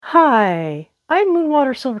Hi, I'm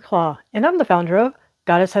Moonwater Silverclaw, and I'm the founder of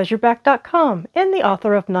GoddessHasYourBack.com and the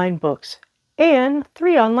author of 9 books and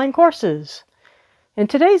 3 online courses. In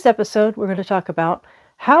today's episode, we're going to talk about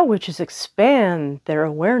how witches expand their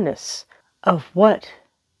awareness of what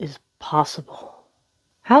is possible.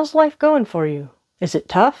 How's life going for you? Is it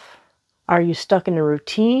tough? Are you stuck in a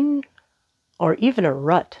routine or even a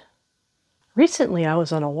rut? Recently, I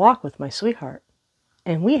was on a walk with my sweetheart,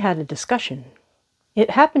 and we had a discussion.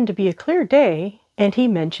 It happened to be a clear day, and he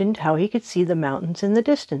mentioned how he could see the mountains in the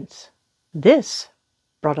distance. This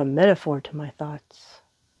brought a metaphor to my thoughts.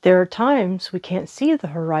 There are times we can't see the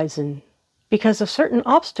horizon because of certain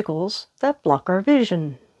obstacles that block our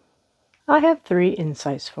vision. I have 3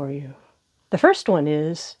 insights for you. The first one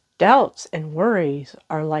is, doubts and worries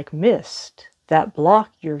are like mist that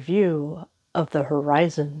block your view of the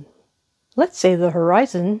horizon. Let's say the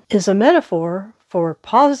horizon is a metaphor for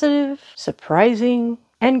positive, surprising,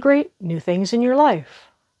 and great new things in your life.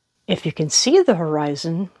 If you can see the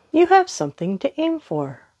horizon, you have something to aim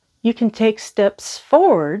for. You can take steps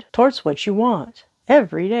forward towards what you want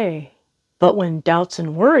every day. But when doubts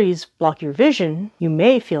and worries block your vision, you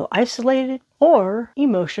may feel isolated or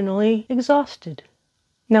emotionally exhausted.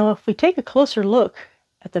 Now, if we take a closer look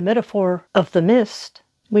at the metaphor of the mist,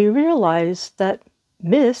 we realize that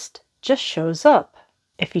mist just shows up.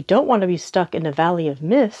 If you don't want to be stuck in a valley of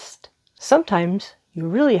mist, sometimes you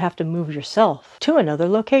really have to move yourself to another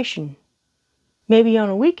location. Maybe on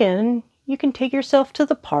a weekend, you can take yourself to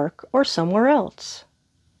the park or somewhere else.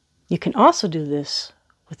 You can also do this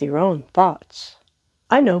with your own thoughts.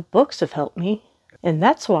 I know books have helped me, and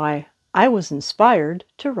that's why I was inspired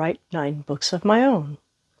to write 9 books of my own.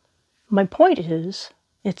 My point is,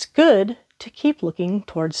 it's good to keep looking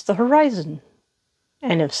towards the horizon.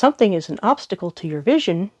 And if something is an obstacle to your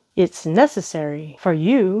vision, it's necessary for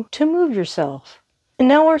you to move yourself. And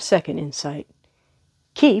now our second insight.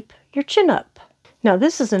 Keep your chin up. Now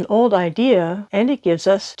this is an old idea, and it gives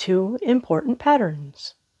us 2 important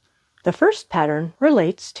patterns. The first pattern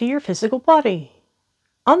relates to your physical body.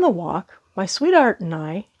 On the walk, my sweetheart and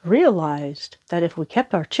I realized that if we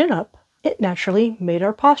kept our chin up, it naturally made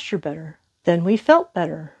our posture better. Then we felt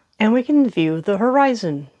better, and we can view the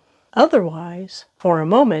horizon. Otherwise, for a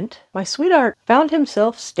moment, my sweetheart found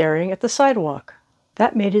himself staring at the sidewalk.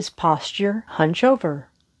 That made his posture hunch over.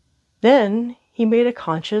 Then he made a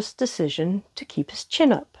conscious decision to keep his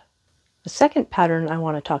chin up. The second pattern I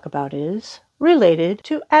want to talk about is related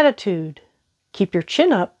to attitude. Keep your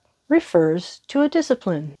chin up refers to a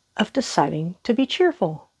discipline of deciding to be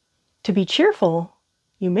cheerful. To be cheerful,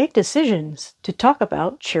 you make decisions to talk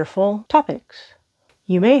about cheerful topics.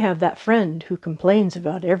 You may have that friend who complains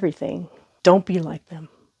about everything. Don't be like them.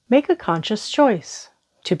 Make a conscious choice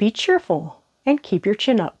to be cheerful and keep your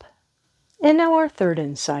chin up. And now our third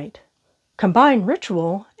insight. Combine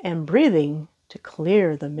ritual and breathing to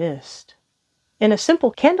clear the mist. In a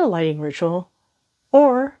simple candle lighting ritual,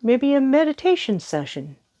 or maybe a meditation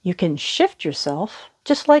session, you can shift yourself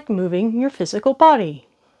just like moving your physical body.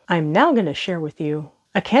 I'm now going to share with you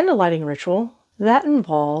a candle lighting ritual that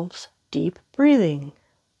involves deep breathing.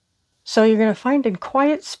 So you're going to find a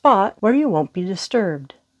quiet spot where you won't be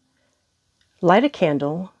disturbed. Light a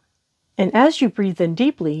candle, and as you breathe in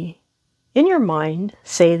deeply, in your mind,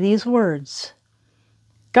 say these words.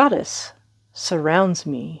 Goddess surrounds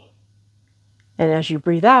me. And as you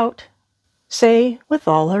breathe out, say with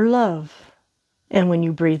all her love. And when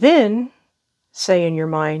you breathe in, say in your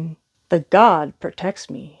mind, the God protects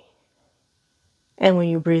me. And when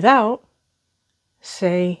you breathe out,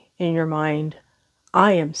 say in your mind,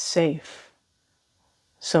 I am safe.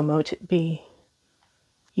 So mote it be.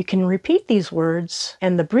 You can repeat these words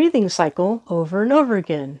and the breathing cycle over and over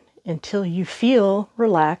again until you feel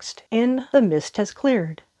relaxed and the mist has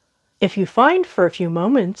cleared. If you find for a few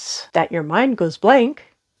moments that your mind goes blank,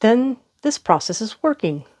 then this process is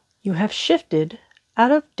working. You have shifted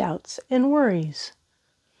out of doubts and worries.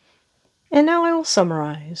 And now I will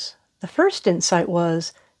summarize. The first insight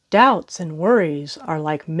was, doubts and worries are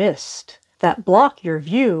like mist that block your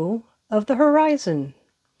view of the horizon.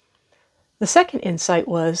 The second insight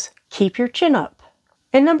was, keep your chin up.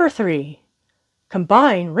 And number 3,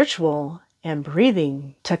 combine ritual and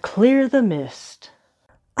breathing to clear the mist.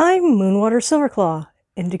 I'm Moonwater Silverclaw,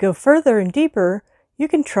 and to go further and deeper, you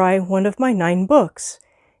can try one of my 9 books.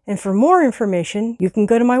 And for more information, you can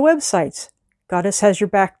go to my websites,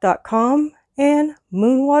 GoddessHasYourBack.com and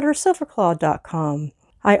MoonwaterSilverclaw.com.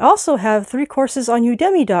 I also have 3 courses on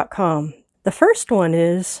Udemy.com. The first one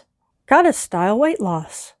is Goddess Style Weight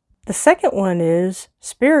Loss. The second one is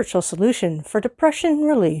Spiritual Solution for Depression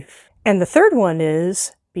Relief. And the third one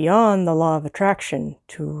is beyond the law of attraction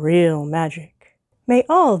to real magic. May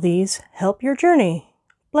all these help your journey.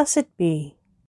 Blessed be.